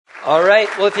All right.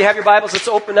 Well, if you have your Bibles, let's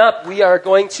open up. We are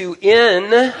going to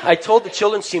I told the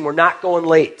children's team we're not going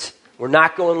late. We're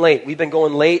not going late. We've been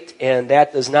going late, and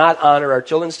that does not honor our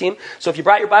children's team. So if you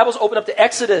brought your Bibles, open up to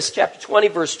Exodus chapter 20,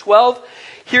 verse 12.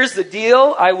 Here's the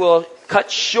deal. I will cut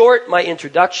short my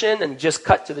introduction and just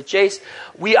cut to the chase.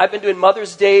 I've been doing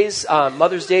Mother's Days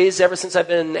ever since I've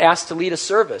been asked to lead a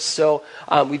service. So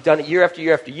we've done it year after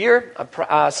year after year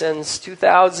since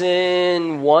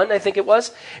 2001, I think it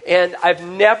was. And I've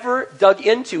never dug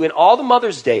into, in all the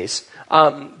Mother's Days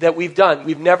that we've done,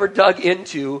 we've never dug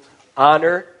into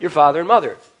honor your father and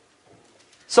mother.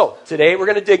 So today we're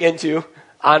going to dig into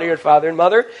honor your father and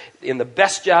mother in the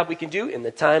best job we can do in the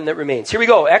time that remains. Here we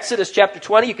go. Exodus chapter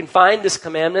 20. You can find this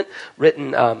commandment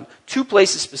written two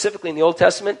places specifically in the Old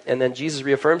Testament, and then Jesus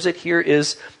reaffirms it. Here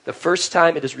is the first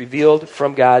time it is revealed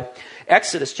from God.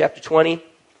 Exodus chapter 20,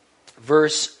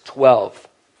 verse 12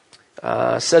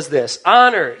 says this: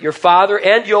 honor your father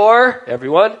and your,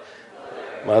 everyone,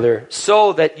 mother,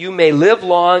 so that you may live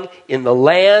long in the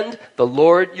land the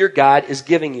Lord your God is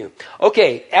giving you.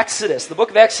 Okay, Exodus, the book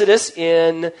of Exodus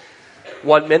in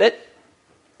 1 minute.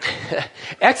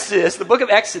 Exodus, the book of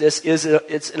Exodus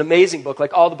it's an amazing book,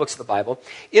 like all the books of the Bible.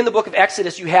 In the book of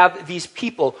Exodus, you have these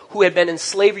people who had been in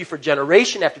slavery for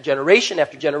generation after generation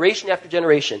after generation after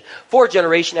generation. For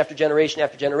generation after generation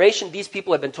after generation, these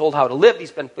people have been told how to live.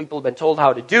 These people have been told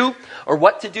how to do or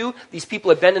what to do. These people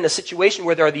have been in a situation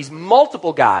where there are these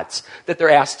multiple gods that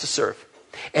they're asked to serve.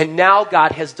 And now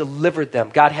God has delivered them.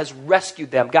 God has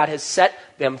rescued them. God has set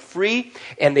them free.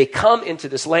 And they come into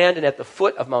this land, and at the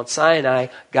foot of Mount Sinai,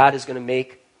 God is going to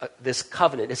make this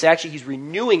covenant. It's actually, he's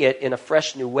renewing it in a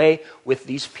fresh new way with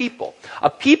these people. A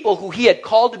people who he had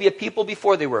called to be a people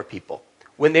before they were a people.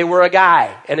 When they were a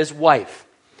guy and his wife.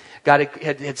 God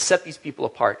had set these people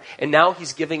apart. And now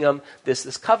he's giving them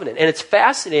this covenant. And it's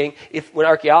fascinating when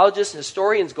archaeologists and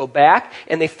historians go back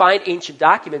and they find ancient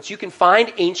documents, you can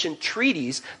find ancient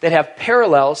treaties that have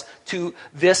parallels to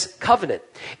this covenant.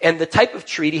 And the type of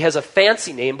treaty has a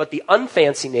fancy name, but the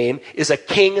unfancy name is a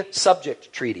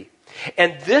king-subject treaty.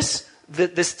 And this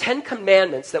 10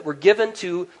 commandments that were given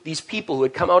to these people who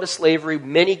had come out of slavery,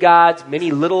 many gods,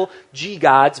 many little g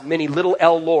gods, many little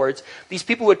l lords, these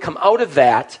people who had come out of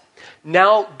that,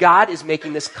 now God is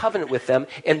making this covenant with them.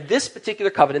 And this particular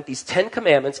covenant, these 10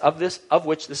 commandments, of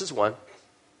which this is one,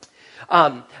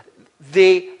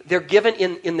 they're given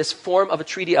in this form of a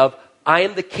treaty of, I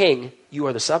am the king, you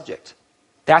are the subject.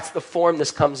 That's the form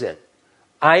this comes in.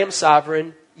 I am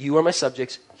sovereign, you are my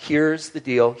subjects. Here's the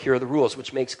deal, here are the rules,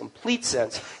 which makes complete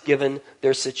sense given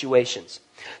their situations.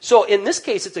 So in this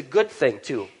case, it's a good thing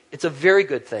too. It's a very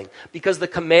good thing because the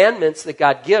commandments that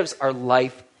God gives are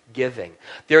life-giving.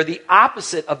 They're the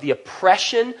opposite of the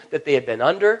oppression that they had been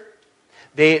under.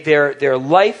 They're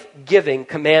life-giving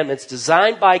commandments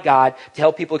designed by God to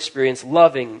help people experience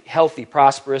loving, healthy,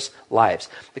 prosperous lives.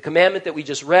 The commandment that we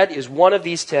just read is one of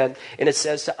these 10, and it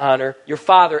says to honor your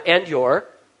father and your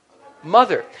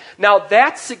mother. Now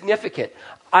that's significant.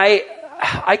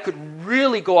 I could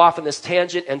really go off on this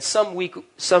tangent, and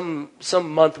some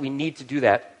month we need to do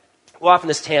that. Go off on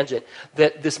this tangent,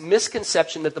 that this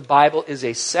misconception that the Bible is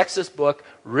a sexist book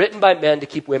written by men to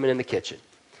keep women in the kitchen.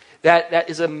 That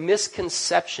is a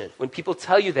misconception. When people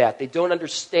tell you that, they don't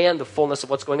understand the fullness of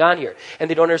what's going on here. And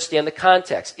they don't understand the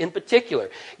context. In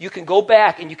particular, you can go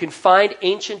back and you can find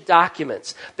ancient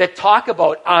documents that talk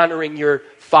about honoring your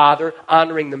father,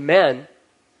 honoring the men,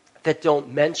 that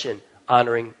don't mention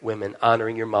honoring women,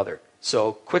 honoring your mother.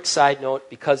 So, quick side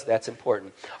note, because that's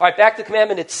important. All right, back to the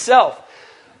commandment itself.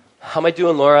 How am I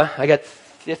doing, Laura? I got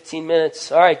 15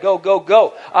 minutes. All right, go.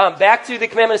 Back to the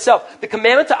commandment itself. The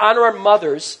commandment to honor our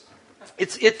mothers,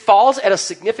 it falls at a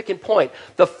significant point.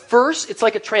 It's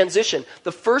like a transition.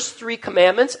 The first 3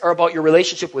 commandments are about your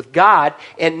relationship with God,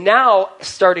 and now,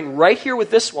 starting right here with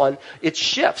this one, it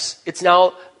shifts. It's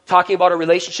now talking about a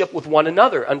relationship with one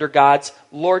another under God's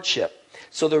lordship.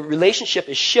 So the relationship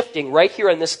is shifting right here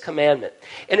in this commandment.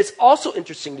 And it's also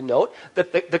interesting to note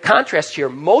that the contrast here,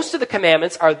 most of the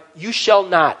commandments are you shall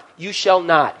not, you shall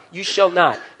not, you shall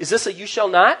not. Is this a you shall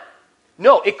not?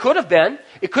 No, it could have been.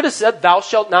 It could have said thou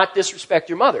shalt not disrespect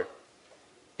your mother.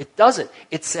 It doesn't.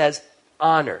 It says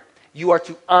honor. You are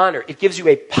to honor. It gives you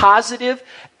a positive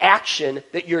action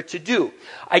that you're to do.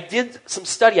 I did some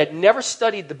study. I'd never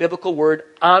studied the biblical word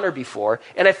honor before,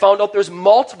 and I found out there's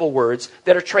multiple words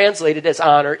that are translated as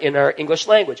honor in our English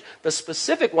language. The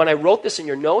specific one, I wrote this in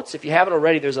your notes. If you haven't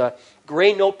already, there's a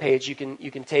gray note page you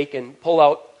can take and pull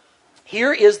out.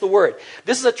 Here is the word.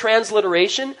 This is a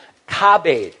transliteration,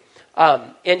 kabed.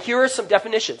 And here are some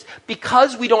definitions.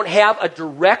 Because we don't have a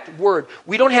direct word,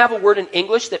 we don't have a word in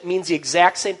English that means the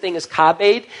exact same thing as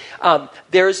kabed.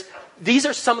 These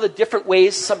are some of the different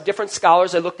ways some different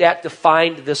scholars I looked at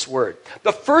defined this word.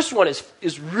 The first one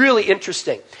is really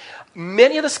interesting.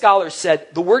 Many of the scholars said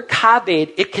the word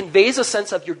kabed, it conveys a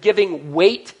sense of you're giving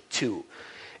weight to.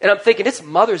 And I'm thinking, it's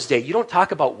Mother's Day. You don't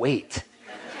talk about weight.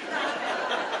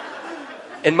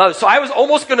 And mother, so I was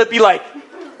almost going to be like,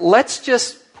 let's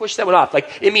just push that one off.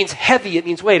 Like, it means heavy, it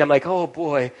means weight. I'm like, oh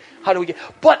boy, how do we get?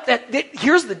 But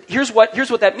here's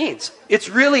what that means. It's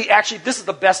really, actually, this is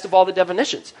the best of all the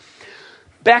definitions.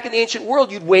 Back in the ancient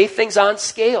world, you'd weigh things on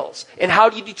scales. And how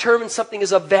do you determine something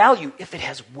is of value? If it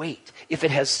has weight, if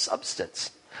it has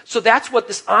substance. So that's what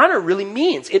this honor really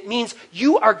means. It means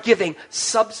you are giving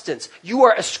substance. You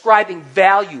are ascribing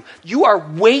value. You are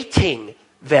weighting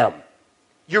them.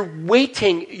 You're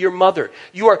weighting your mother.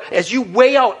 You are, as you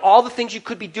weigh out all the things you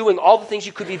could be doing, all the things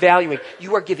you could be valuing,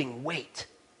 you are giving weight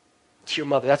to your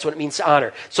mother. That's what it means to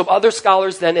honor. Some other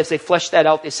scholars then, as they flesh that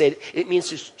out, they say it means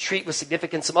to treat with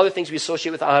significance. Some other things we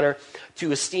associate with honor: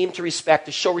 to esteem, to respect,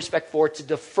 to show respect for, to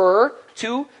defer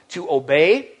to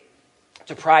obey,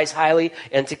 to prize highly,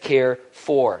 and to care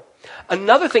for.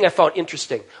 Another thing I found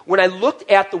interesting, when I looked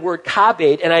at the word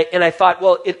kabed, and I thought,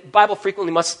 well, Bible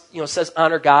frequently says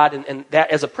honor God and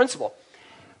that as a principle.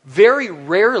 Very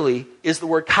rarely is the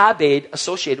word kabed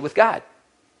associated with God.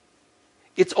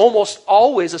 It's almost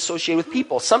always associated with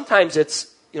people. Sometimes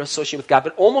it's associated with God,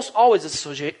 but almost always it's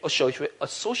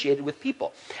associated with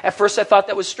people. At first I thought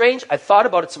that was strange. I thought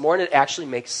about it some more, and it actually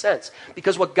makes sense.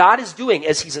 Because what God is doing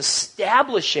as he's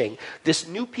establishing this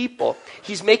new people,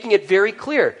 he's making it very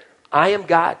clear. I am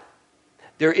God.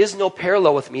 There is no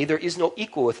parallel with me. There is no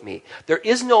equal with me.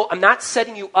 I'm not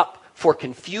setting you up for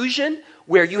confusion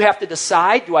where you have to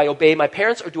decide, do I obey my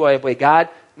parents or do I obey God?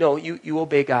 No, you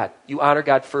obey God. You honor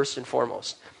God first and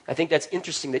foremost. I think that's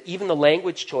interesting that even the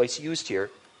language choice used here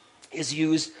is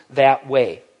used that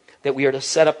way, that we are to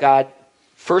set up God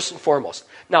first and foremost.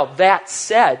 Now, that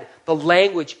said, the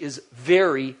language is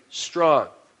very strong.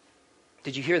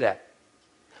 Did you hear that?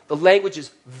 The language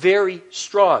is very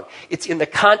strong. It's in the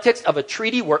context of a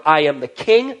treaty where I am the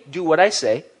king, do what I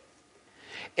say.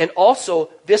 And also,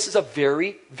 this is a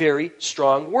very, very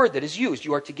strong word that is used.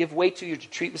 You are to give weight to, you to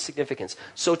treat with significance.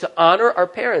 So to honor our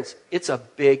parents, it's a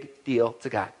big deal to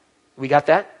God. We got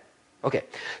that? Okay.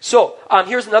 So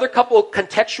here's another couple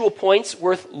contextual points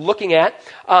worth looking at.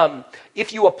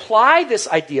 If you apply this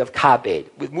idea of kabed,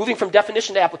 with moving from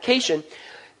definition to application,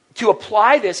 to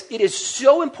apply this, it is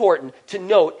so important to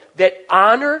note that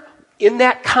honor in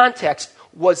that context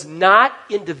was not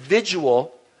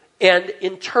individual and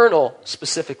internal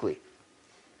specifically.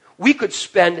 We could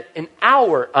spend an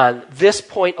hour on this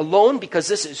point alone because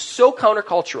this is so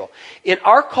countercultural. In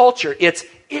our culture,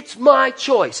 it's my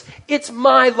choice. It's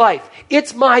my life.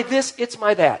 It's my this. It's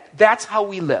my that. That's how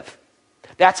we live.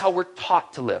 That's how we're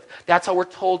taught to live. That's how we're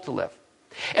told to live.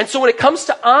 And so when it comes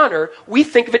to honor, we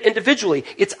think of it individually.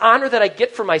 It's honor that I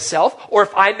get for myself, or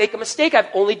if I make a mistake, I've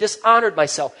only dishonored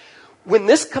myself. When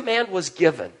this command was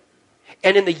given,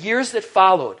 and in the years that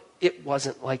followed, it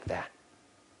wasn't like that.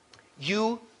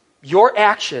 Your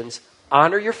actions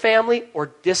honor your family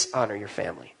or dishonor your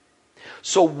family.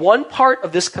 So one part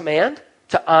of this command,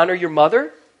 to honor your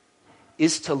mother,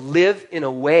 is to live in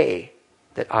a way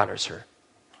that honors her.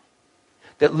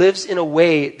 That lives in a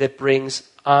way that brings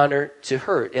honor to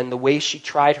her and the way she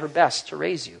tried her best to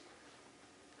raise you.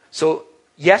 So,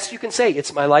 yes, you can say,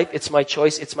 it's my life, it's my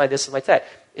choice, it's my this, it's my that.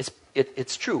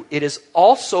 It's true. It is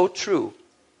also true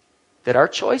that our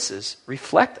choices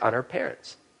reflect on our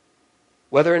parents.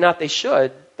 Whether or not they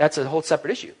should, that's a whole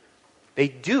separate issue. They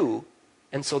do,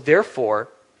 and so therefore,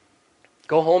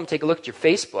 go home, take a look at your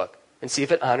Facebook, and see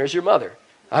if it honors your mother.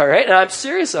 All right? And I'm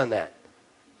serious on that.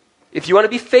 If you want to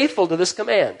be faithful to this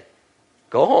command,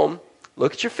 go home,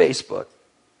 look at your Facebook,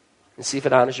 and see if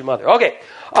it honors your mother. Okay,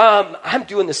 I'm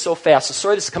doing this so fast. So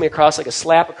sorry this is coming across like a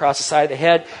slap across the side of the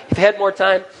head. If I had more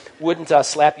time, wouldn't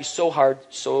slap you so hard,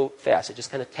 so fast. I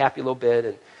just kind of tap you a little bit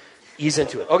and ease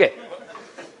into it. Okay,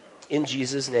 in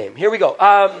Jesus' name. Here we go.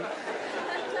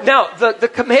 Now, the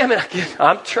commandment,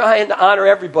 I'm trying to honor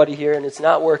everybody here, and it's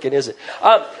not working, is it?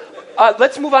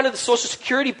 Let's move on to the Social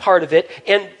Security part of it.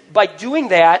 And by doing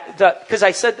that, because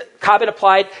I said that kabed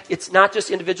applied, it's not just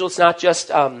individual, it's not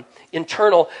just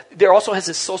internal. There also has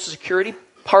this Social Security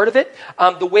part of it.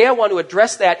 The way I want to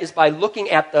address that is by looking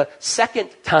at the second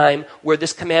time where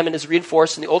this commandment is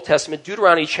reinforced in the Old Testament,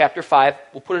 Deuteronomy chapter 5.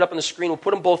 We'll put it up on the screen. We'll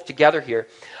put them both together here.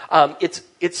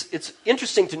 It's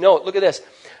interesting to note. Look at this.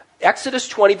 Exodus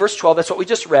 20, verse 12, that's what we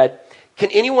just read. Can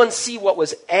anyone see what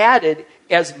was added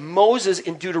as Moses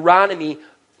in Deuteronomy,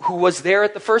 who was there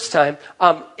at the first time,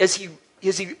 as he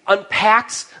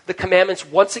unpacks the commandments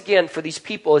once again for these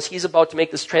people as he's about to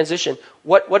make this transition?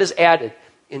 What is added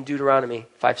in Deuteronomy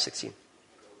 5:16?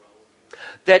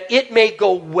 That it may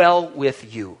go well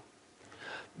with you.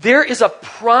 There is a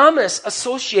promise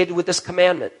associated with this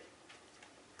commandment.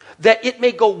 That it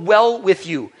may go well with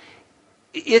you.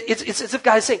 It's as if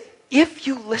God is saying, if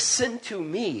you listen to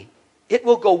me, it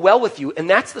will go well with you. And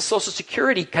that's the Social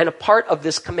Security kind of part of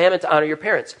this commandment to honor your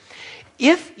parents.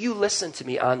 If you listen to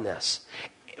me on this,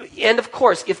 and of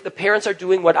course, if the parents are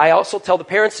doing what I also tell the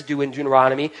parents to do in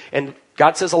Deuteronomy, and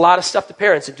God says a lot of stuff to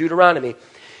parents in Deuteronomy,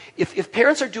 if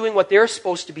parents are doing what they're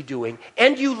supposed to be doing,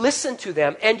 and you listen to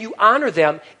them, and you honor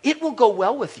them, it will go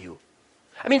well with you.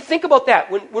 I mean, think about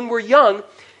that. When we're young,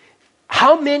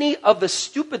 how many of the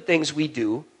stupid things we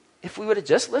do, if we would have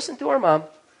just listened to our mom,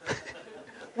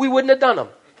 we wouldn't have done them.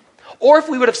 Or if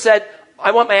we would have said,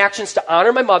 I want my actions to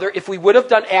honor my mother, if we would have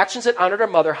done actions that honored our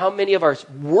mother, how many of our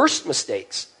worst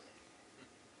mistakes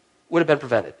would have been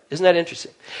prevented? Isn't that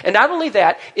interesting? And not only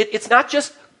that, it's not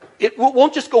just, it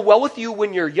won't just go well with you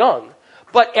when you're young,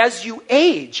 but as you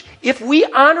age. If we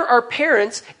honor our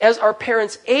parents as our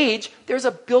parents age, there's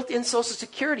a built-in Social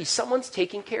Security. Someone's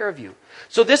taking care of you.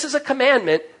 So this is a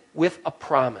commandment with a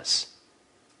promise.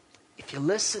 If you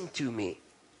listen to me,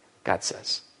 God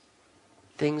says,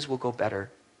 things will go better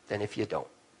than if you don't.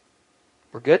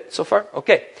 We're good so far?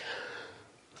 Okay.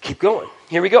 Keep going.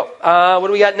 Here we go. What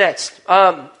do we got next?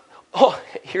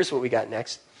 Here's what we got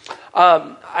next.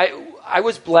 I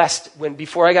was blessed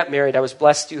before I got married, I was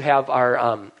blessed to have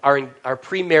our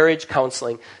pre-marriage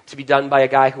counseling to be done by a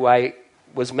guy who I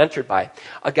was mentored by.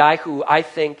 A guy who I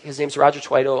think, his name's Roger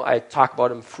Twito, I talk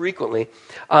about him frequently.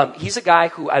 He's a guy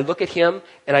who I look at him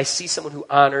and I see someone who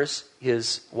honors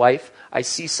his wife. I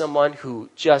see someone who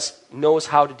just knows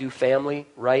how to do family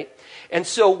right. And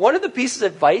so one of the pieces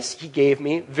of advice he gave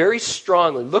me very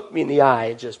strongly, looked me in the eye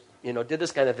and just, did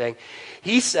this kind of thing.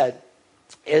 He said,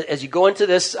 as you go into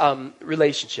this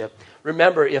relationship,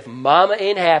 remember, if mama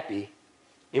ain't happy,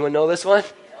 anyone know this one?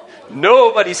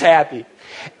 Nobody's happy.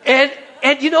 And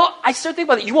I started thinking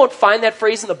about it. You won't find that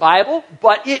phrase in the Bible,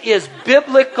 but it is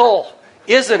biblical,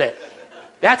 isn't it?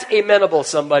 That's amenable,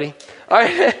 somebody. All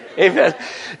right, amen.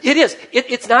 It is.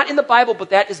 It's not in the Bible,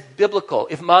 but that is biblical.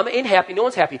 If mama ain't happy, no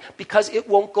one's happy, because it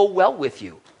won't go well with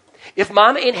you. If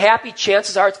mama ain't happy,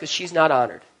 chances are it's because she's not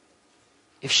honored.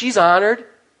 If she's honored,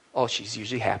 she's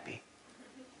usually happy.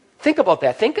 Think about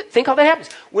that. Think how that happens.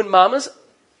 When mama's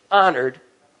honored,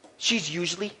 she's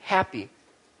usually happy.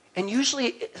 And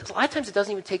usually, a lot of times it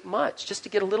doesn't even take much just to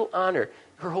get a little honor.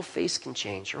 Her whole face can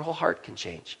change. Her whole heart can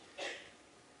change.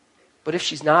 But if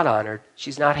she's not honored,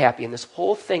 she's not happy. And this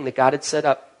whole thing that God had set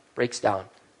up breaks down.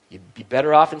 You'd be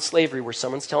better off in slavery where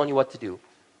someone's telling you what to do,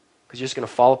 because you're just going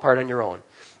to fall apart on your own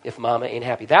if mama ain't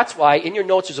happy. That's why in your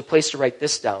notes there's a place to write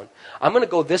this down. I'm going to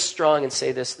go this strong and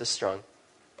say this strong.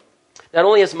 Not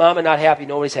only is mama not happy,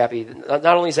 nobody's happy. Not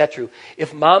only is that true,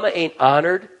 if mama ain't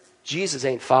honored, Jesus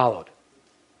ain't followed.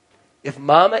 If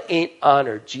mama ain't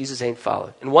honored, Jesus ain't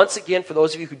followed. And once again, for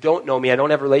those of you who don't know me, I don't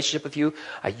have a relationship with you.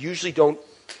 I usually don't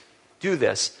do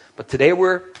this. But today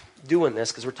we're doing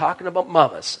this because we're talking about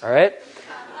mamas, all right?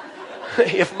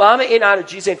 If mama ain't honored,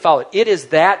 Jesus ain't followed. It is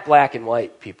that black and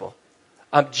white, people.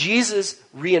 Jesus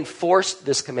reinforced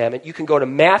this commandment. You can go to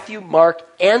Matthew, Mark,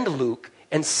 and Luke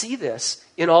and see this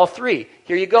in all three.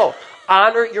 Here you go.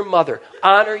 Honor your mother.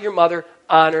 Honor your mother.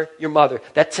 Honor your mother.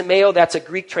 That timeo, that's a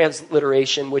Greek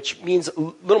transliteration, which means a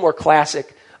little more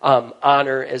classic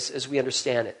honor as we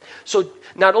understand it. So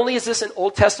not only is this an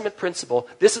Old Testament principle,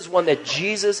 this is one that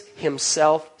Jesus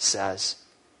himself says,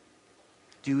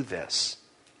 do this.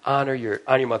 Honor your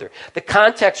mother. The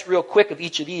context, real quick, of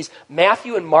each of these,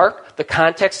 Matthew and Mark, the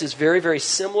context is very, very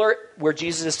similar where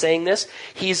Jesus is saying this.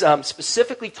 He's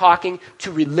specifically talking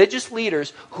to religious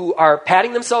leaders who are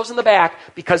patting themselves in the back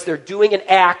because they're doing an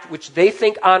act which they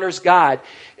think honors God,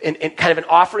 and kind of an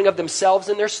offering of themselves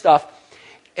and their stuff.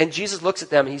 And Jesus looks at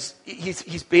them and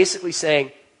he's basically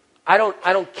saying, I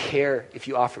don't care if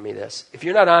you offer me this. If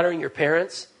you're not honoring your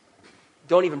parents,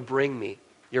 don't even bring me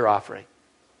your offering.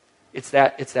 It's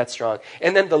that strong.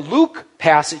 And then the Luke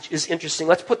passage is interesting.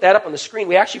 Let's put that up on the screen.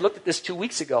 We actually looked at this 2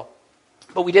 weeks ago,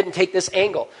 but we didn't take this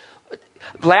angle.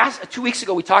 2 weeks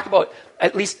ago, we talked about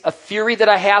at least a theory that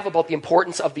I have about the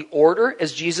importance of the order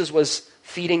as Jesus was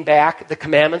feeding back the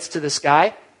commandments to this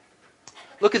guy.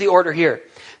 Look at the order here.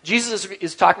 Jesus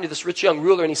is talking to this rich young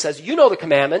ruler, and he says, you know the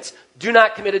commandments. Do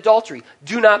not commit adultery.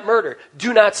 Do not murder.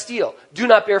 Do not steal. Do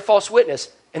not bear false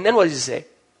witness. And then what does he say?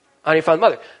 Honor your father and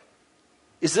mother.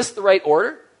 Is this the right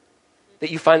order?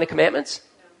 that you find the commandments?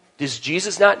 Does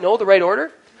Jesus not know the right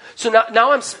order? So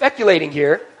now I'm speculating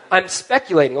here. I'm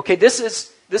speculating. Okay, this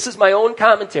is my own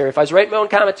commentary. If I was writing my own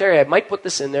commentary, I might put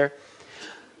this in there.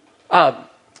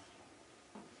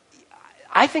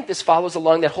 I think this follows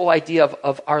along that whole idea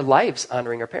of our lives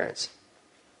honoring our parents.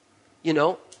 You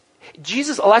know,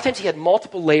 Jesus, a lot of times he had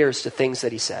multiple layers to things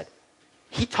that he said.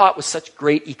 He taught with such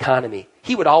great economy.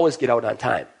 He would always get out on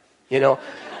time, you know,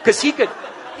 because he could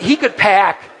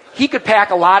pack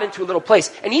a lot into a little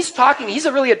place. And he's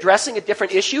really addressing a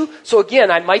different issue. So again,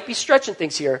 I might be stretching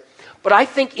things here, but I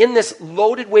think in this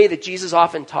loaded way that Jesus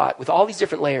often taught with all these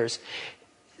different layers,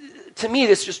 to me,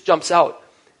 this just jumps out.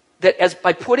 That as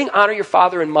by putting honor your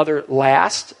father and mother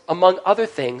last, among other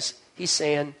things, he's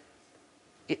saying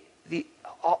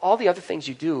all the other things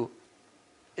you do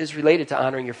is related to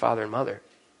honoring your father and mother.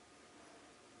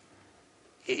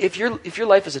 If your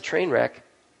life is a train wreck,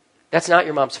 that's not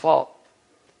your mom's fault.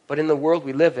 But in the world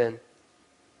we live in,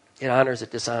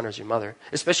 it dishonors your mother,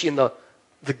 especially in the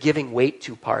giving weight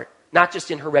to part, not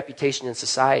just in her reputation in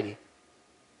society,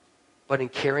 but in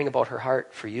caring about her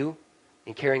heart for you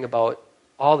and caring about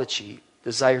all that she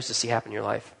desires to see happen in your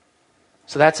life.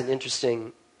 So that's an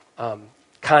interesting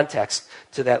context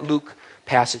to that Luke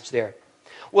passage there.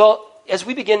 Well, as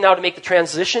we begin now to make the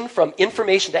transition from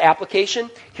information to application,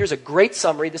 here's a great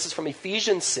summary. This is from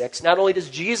Ephesians 6. Not only does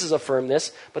Jesus affirm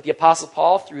this, but the Apostle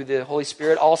Paul, through the Holy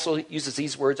Spirit, also uses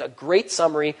these words. A great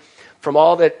summary from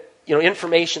all that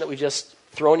information that we've just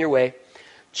thrown your way.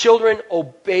 Children,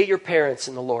 obey your parents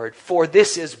in the Lord, for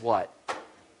this is what?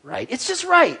 Right. It's just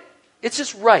right. It's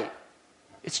just right.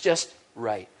 It's just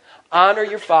right. Honor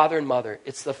your father and mother.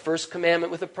 It's the first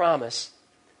commandment with a promise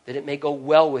that it may go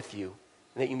well with you,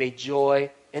 and that you may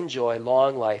enjoy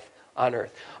long life on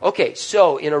earth. Okay,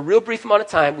 so in a real brief amount of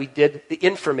time, we did the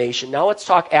information. Now let's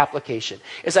talk application.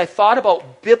 As I thought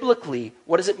about biblically,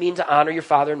 what does it mean to honor your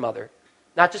father and mother?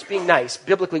 Not just being nice.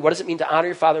 Biblically, what does it mean to honor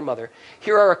your father and mother?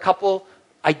 Here are a couple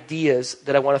ideas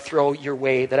that I want to throw your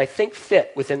way that I think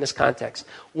fit within this context.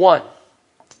 One,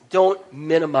 don't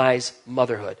minimize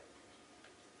motherhood.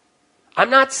 I'm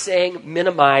not saying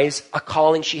minimize a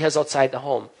calling she has outside the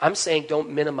home. I'm saying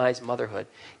don't minimize motherhood.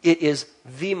 It is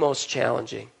the most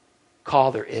challenging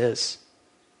call there is.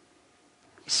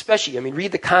 Especially,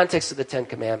 read the context of the Ten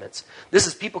Commandments. This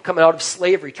is people coming out of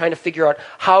slavery trying to figure out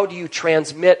how do you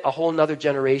transmit a whole nother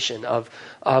generation of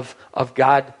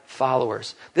God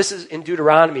followers. This is in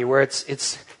Deuteronomy where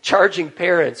it's charging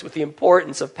parents with the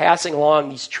importance of passing along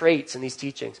these traits and these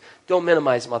teachings. Don't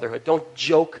minimize motherhood. Don't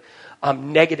joke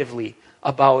negatively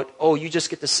about, you just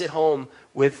get to sit home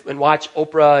and watch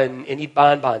Oprah and eat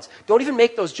bonbons. Don't even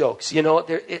make those jokes.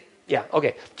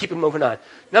 Okay, keep it moving on.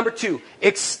 Number 2,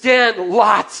 extend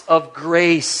lots of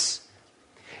grace.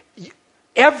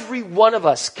 Every one of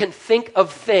us can think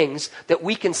of things that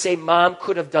we can say Mom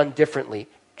could have done differently.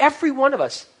 Every one of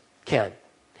us can.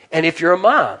 And if you're a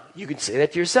mom, you can say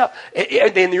that to yourself.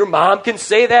 And then your mom can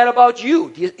say that about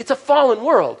you. It's a fallen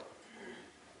world.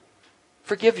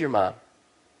 Forgive your mom.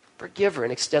 Forgive her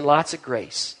and extend lots of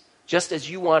grace, just as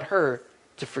you want her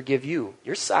to forgive you.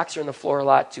 Your socks are on the floor a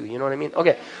lot too, you know what I mean?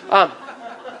 Okay.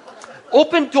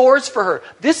 Open doors for her.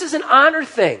 This is an honor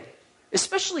thing,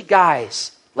 especially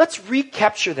guys. Let's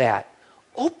recapture that.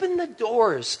 Open the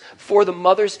doors for the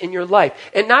mothers in your life.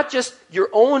 And not just your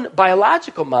own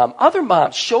biological mom, other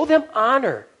moms. Show them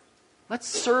honor. Let's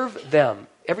serve them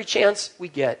every chance we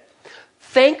get.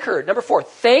 Thank her. Number 4,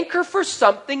 thank her for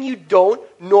something you don't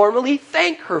normally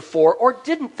thank her for or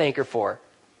didn't thank her for.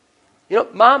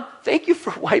 Mom, thank you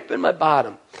for wiping my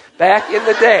bottom back in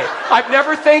the day. I've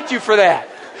never thanked you for that.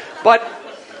 But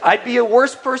I'd be a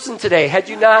worse person today had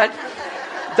you not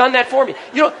done that for me.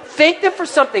 Thank them for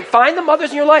something. Find the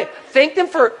mothers in your life. Thank them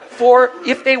for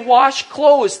if they wash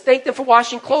clothes. Thank them for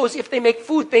washing clothes. If they make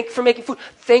food, thank them for making food.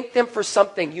 Thank them for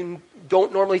something you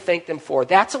don't normally thank them for.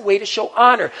 That's a way to show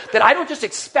honor. That I don't just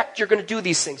expect you're going to do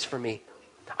these things for me.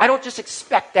 I don't just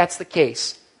expect that's the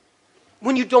case.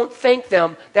 When you don't thank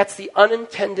them, that's the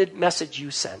unintended message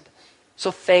you send. So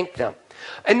thank them.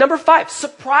 And number 5,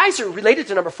 surprise her. Related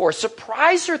to number 4,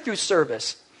 surprise her through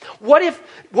service. What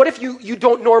if you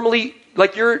don't normally,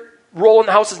 like your role in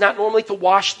the house is not normally to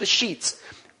wash the sheets?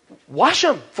 Wash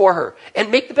them for her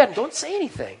and make the bed. Don't say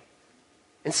anything.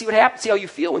 And see what happens. See how you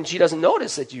feel when she doesn't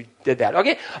notice that you did that.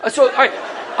 Okay? All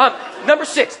right. Number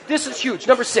 6. This is huge.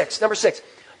 Number 6.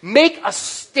 Make a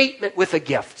statement with a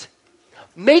gift.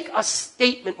 Make a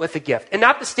statement with a gift. And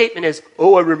not the statement is,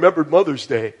 I remembered Mother's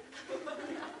Day.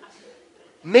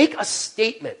 Make a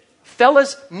statement.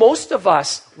 Fellas, most of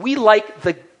us, we like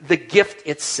the gift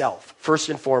itself, first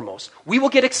and foremost. We will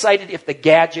get excited if the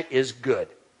gadget is good,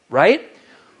 right?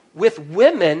 with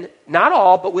women, not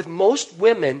all, but with most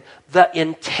women, the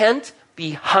intent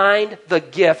behind the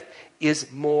gift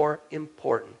is more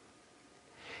important.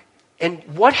 And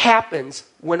what happens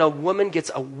when a woman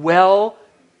gets a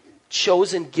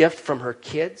well-chosen gift from her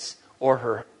kids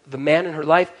or the man in her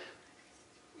life?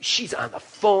 She's on the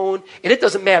phone, and it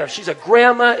doesn't matter if she's a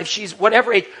grandma, if she's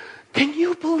whatever age. Can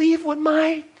you believe what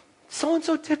my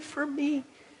so-and-so did for me?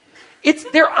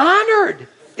 They're honored.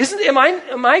 Am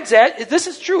I exact? This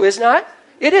is true, is not?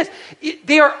 It is.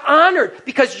 They are honored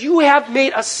because you have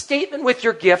made a statement with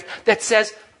your gift that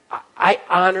says, I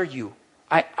honor you.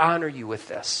 I honor you with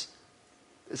this.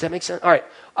 Does that make sense? All right.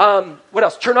 What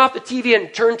else? Turn off the TV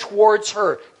and turn towards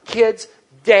her. Kids,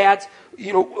 dads,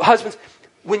 husbands.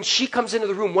 When she comes into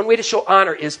the room, one way to show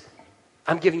honor is,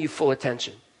 I'm giving you full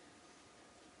attention.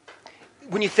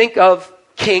 When you think of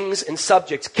kings and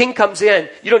subjects, king comes in,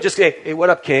 you don't just say, hey,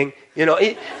 what up, king?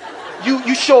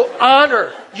 You show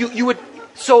honor. You would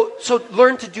so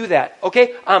learn to do that.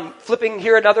 Okay? Flipping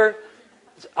here another.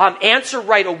 Answer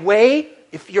right away.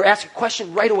 If you're asked a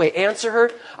question, right away, answer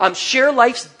her. Share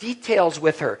life's details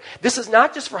with her. This is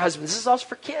not just for husbands. This is also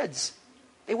for kids.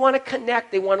 They want to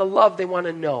connect. They want to love. They want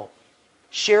to know.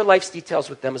 Share life's details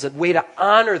with them as a way to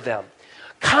honor them.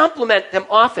 Compliment them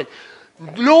often.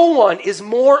 No one is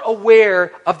more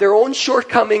aware of their own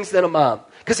shortcomings than a mom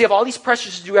because they have all these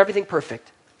pressures to do everything perfect.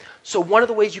 So one of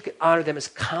the ways you can honor them is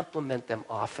compliment them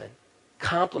often.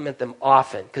 Compliment them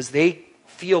often because they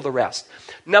feel the rest.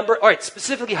 All right,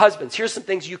 specifically husbands, here's some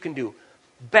things you can do.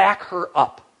 Back her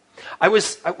up.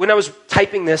 When I was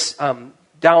typing this down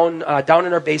in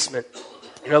our basement,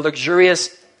 in our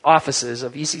luxurious offices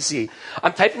of ECC,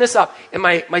 I'm typing this up, and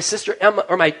my sister Emma,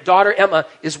 or my daughter Emma,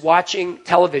 is watching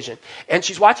television. And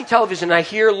she's watching television, and I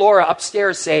hear Laura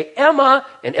upstairs say, Emma,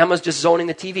 and Emma's just zoning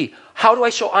the TV. How do I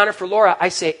show honor for Laura? I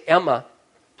say, Emma,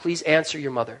 please answer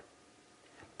your mother.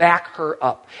 Back her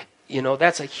up.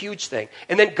 That's a huge thing.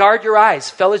 And then guard your eyes.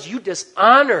 Fellas, you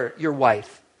dishonor your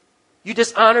wife. You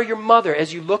dishonor your mother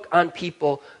as you look on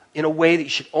people in a way that you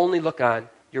should only look on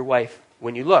your wife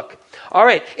when you look. All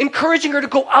right. Encouraging her to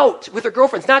go out with her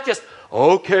girlfriends. Not just,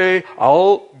 okay,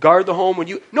 I'll guard the home when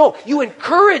you... No, you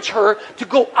encourage her to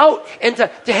go out and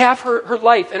to have her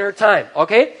life and her time.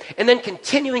 Okay? And then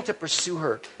continuing to pursue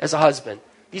her as a husband.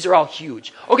 These are all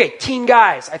huge. Okay, teen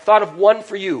guys. I thought of one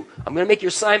for you. I'm going to make your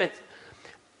assignment...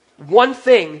 One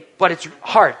thing, but it's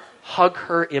hard. Hug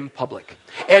her in public.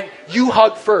 And you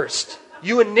hug first.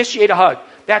 You initiate a hug.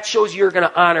 That shows you're going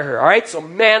to honor her. All right? So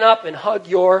man up and hug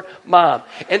your mom.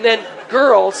 And then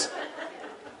girls,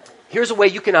 here's a way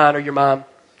you can honor your mom.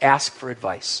 Ask for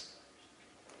advice.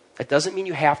 That doesn't mean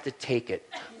you have to take it.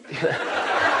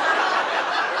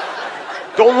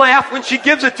 Don't laugh when she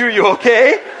gives it to you,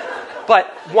 okay? But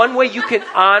one way you can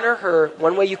honor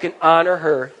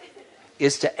her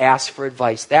is to ask for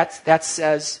advice. That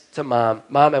says to Mom,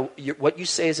 what you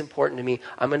say is important to me.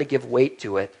 I'm going to give weight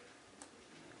to it.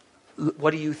 What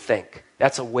do you think?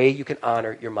 That's a way you can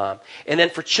honor your mom. And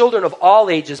then for children of all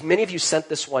ages, many of you sent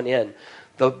this one in.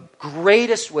 The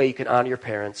greatest way you can honor your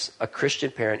parents, a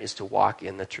Christian parent, is to walk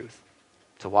in the truth.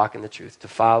 To walk in the truth. To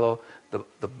follow the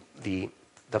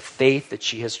faith that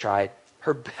she has tried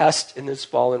her best in this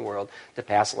fallen world to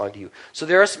pass along to you. So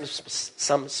there are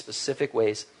some specific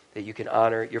ways that you can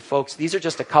honor your folks. These are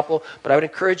just a couple, but I would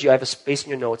encourage you, I have a space in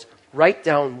your notes, write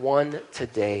down one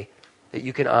today that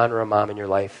you can honor a mom in your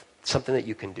life, something that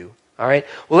you can do. All right?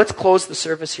 Well, let's close the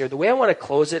service here. The way I want to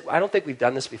close it, I don't think we've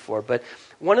done this before, but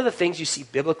one of the things you see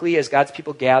biblically as God's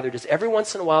people gathered is every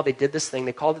once in a while they did this thing.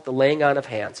 They called it the laying on of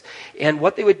hands. And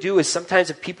what they would do is sometimes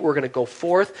if people were going to go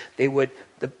forth,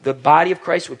 the body of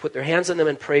Christ would put their hands on them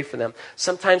and pray for them.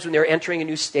 Sometimes when they're entering a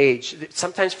new stage,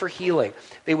 sometimes for healing,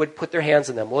 they would put their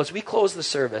hands on them. Well, as we close the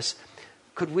service,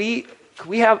 could we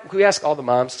ask all the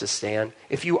moms to stand?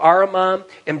 If you are a mom,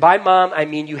 and by mom I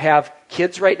mean you have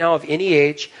kids right now of any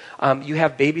age, you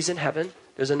have babies in heaven.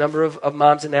 There's a number of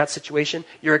moms in that situation.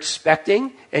 You're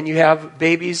expecting, and you have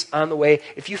babies on the way.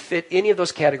 If you fit any of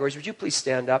those categories, would you please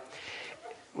stand up?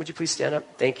 Would you please stand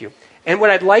up? Thank you. And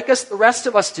what I'd like the rest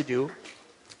of us to do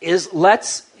is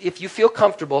if you feel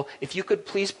comfortable, if you could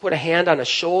please put a hand on a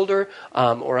shoulder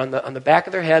or on the back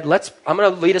of their head. I'm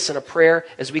going to lead us in a prayer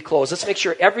as we close. Let's make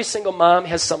sure every single mom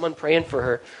has someone praying for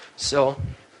her. So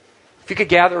if you could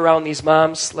gather around these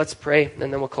moms, let's pray,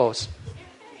 and then we'll close.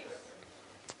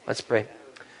 Let's pray.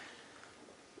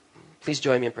 Please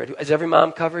join me in prayer. Is every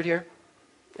mom covered here?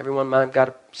 Everyone, mom,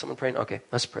 got someone praying? Okay,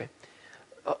 let's pray.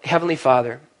 Heavenly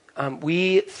Father,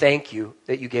 we thank you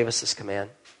that you gave us this command.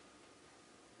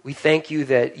 We thank you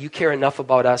that you care enough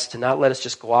about us to not let us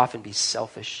just go off and be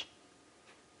selfish.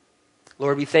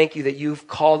 Lord, we thank you that you've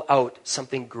called out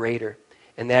something greater,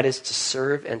 and that is to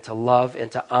serve and to love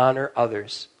and to honor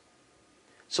others.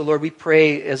 So, Lord, we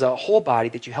pray as a whole body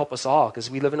that you help us all, because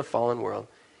we live in a fallen world.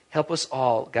 Help us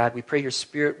all, God. We pray your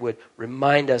Spirit would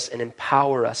remind us and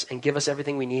empower us and give us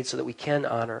everything we need so that we can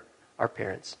honor our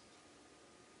parents.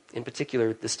 In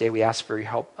particular, this day we ask for your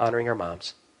help honoring our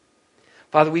moms.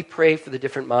 Father, we pray for the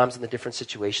different moms in the different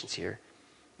situations here.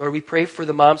 Lord, we pray for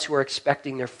the moms who are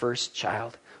expecting their first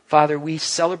child. Father, we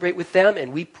celebrate with them,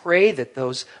 and we pray that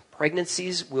those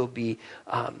pregnancies will be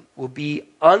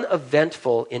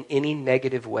uneventful in any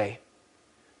negative way,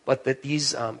 but that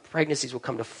these pregnancies will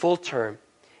come to full term,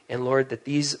 and Lord, that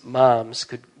these moms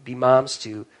could be moms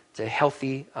to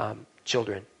healthy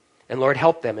children. And Lord,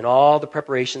 help them in all the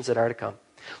preparations that are to come.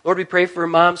 Lord, we pray for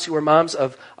moms who are moms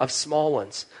of small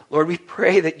ones. Lord, we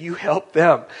pray that you help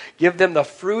them. Give them the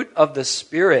fruit of the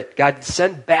Spirit. God,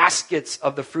 send baskets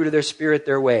of the fruit of their Spirit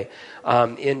their way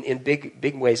in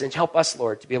big ways. And help us,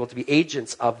 Lord, to be able to be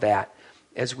agents of that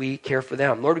as we care for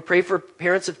them. Lord, we pray for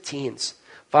parents of teens.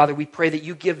 Father, we pray that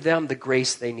you give them the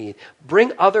grace they need.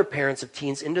 Bring other parents of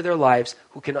teens into their lives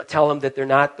who can tell them that they're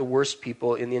not the worst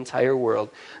people in the entire world,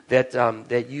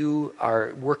 that you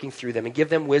are working through them, and give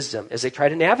them wisdom as they try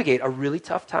to navigate a really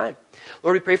tough time.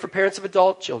 Lord, we pray for parents of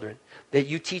adult children, that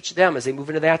you teach them as they move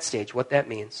into that stage what that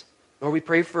means. Lord, we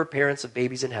pray for parents of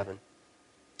babies in heaven.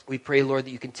 We pray, Lord,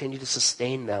 that you continue to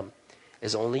sustain them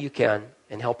as only you can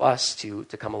and help us to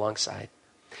come alongside.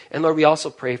 And Lord, we also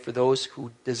pray for those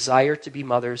who desire to be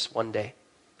mothers one day.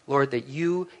 Lord, that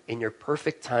you, in your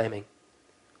perfect timing,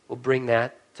 will bring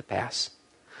that to pass.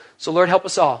 So Lord, help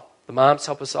us all. The moms,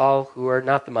 help us all who are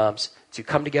not the moms to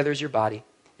come together as your body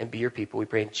and be your people. We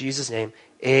pray in Jesus' name,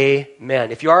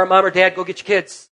 amen. If you are a mom or dad, go get your kids.